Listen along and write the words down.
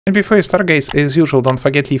And before you start, guys, as usual, don't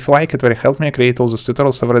forget leave a like, it very help me create all these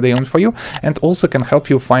tutorials every day only for you, and also can help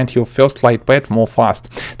you find your first light pet more fast.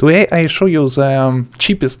 Today I show you the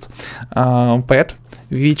cheapest pet,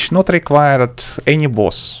 which not required any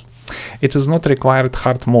boss. It is not required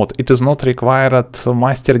hard mode, it is not required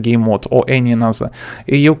master game mode or any another.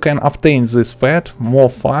 You can obtain this pet more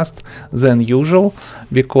fast than usual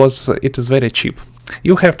because it is very cheap.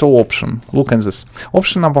 You have two options. Look at this.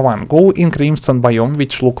 Option number one, go in Crimson biome,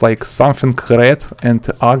 which look like something red and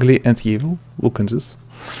ugly and evil. Look at this.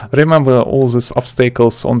 Remember all these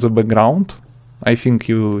obstacles on the background? I think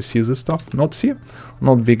you see this stuff. Not see?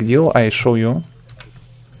 Not big deal. I show you.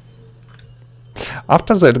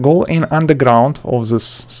 After that, go in underground of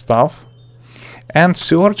this stuff and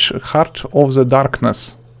search Heart of the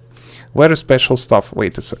Darkness. Very special stuff.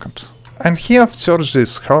 Wait a second. And here search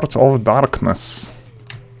this Heart of Darkness.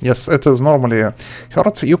 Yes, it is normally a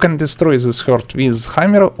heart. You can destroy this heart with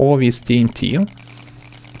hammer or with TNT.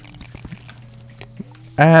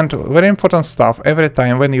 And very important stuff, every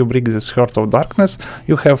time when you break this Heart of Darkness,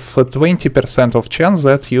 you have 20% of chance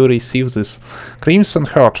that you receive this Crimson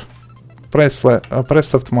Heart. Press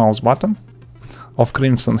left mouse button of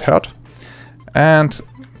Crimson Heart. And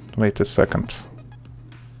wait a second.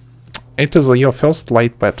 It is your first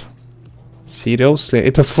light pet. Seriously,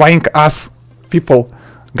 it is flying us, people.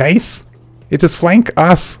 Guys, it is flying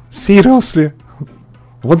us. Seriously,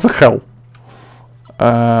 what the hell?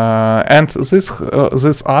 And this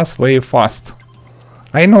us very fast.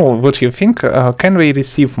 I know what you think. Can we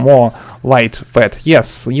receive more light pet?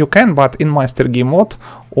 Yes, you can, but in master game mode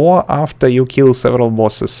or after you kill several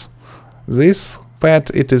bosses. This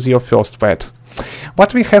pet, it is your first pet.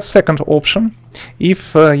 But we have second option.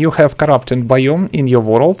 If you have corrupted biome in your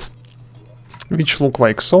world, which look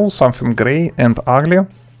like so, something gray and ugly,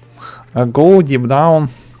 go deep down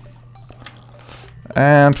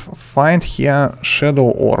and find here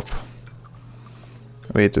shadow orb.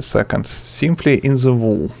 Wait a second, simply in the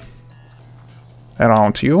wall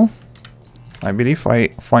around you. I believe I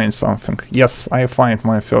find something. Yes, I find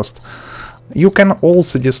my first. You can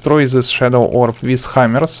also destroy this shadow orb with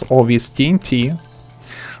hammers or with TNT.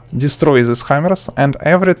 Destroy these hammers, and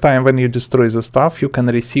every time when you destroy the stuff, you can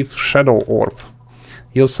receive shadow orb.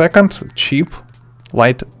 Your second cheap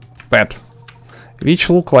light pet, which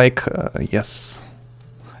look like, yes,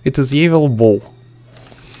 it is evil bow.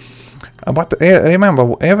 But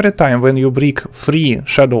remember, every time when you break free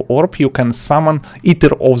shadow orb, you can summon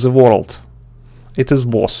Eater of the World. It is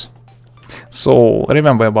boss. So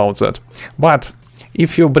remember about that. But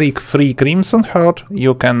if you break free Crimson Heart,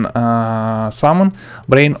 you can summon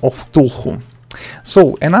Brain of Cthulhu.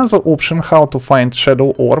 So another option how to find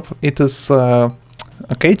shadow orb, it is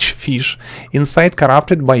catch fish inside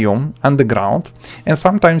corrupted biome underground, and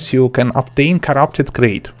sometimes you can obtain corrupted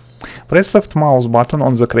crate. Press left mouse button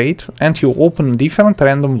on the crate and you open different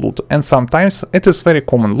random loot, and sometimes it is very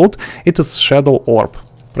common loot, it is shadow orb.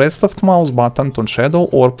 Press left mouse button on shadow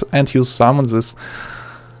orb and you summon this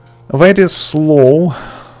very slow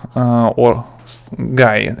or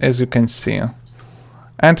guy, as you can see.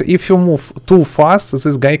 And if you move too fast,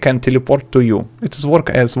 this guy can teleport to you. It is work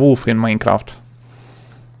as wolf in Minecraft.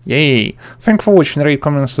 Yay! Thanks for watching, rate,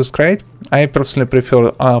 comment, and subscribe. I personally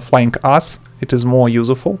prefer flying us. It is more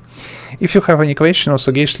useful. If you have any question or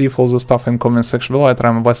suggestion, leave all the stuff in comment section below. I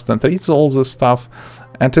try my best and read all the stuff.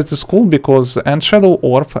 And it is cool because and shadow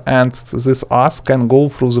orb and this us can go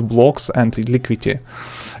through the blocks and liquidity.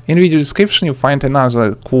 In video description you find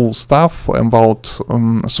another cool stuff about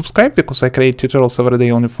subscribe, because I create tutorials every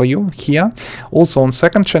day only for you here. Also on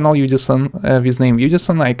second channel Udisen, with name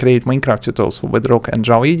Udisen, I create Minecraft tutorials for Bedrock and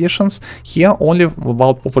Java editions. Here only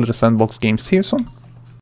about popular sandbox games. See you soon.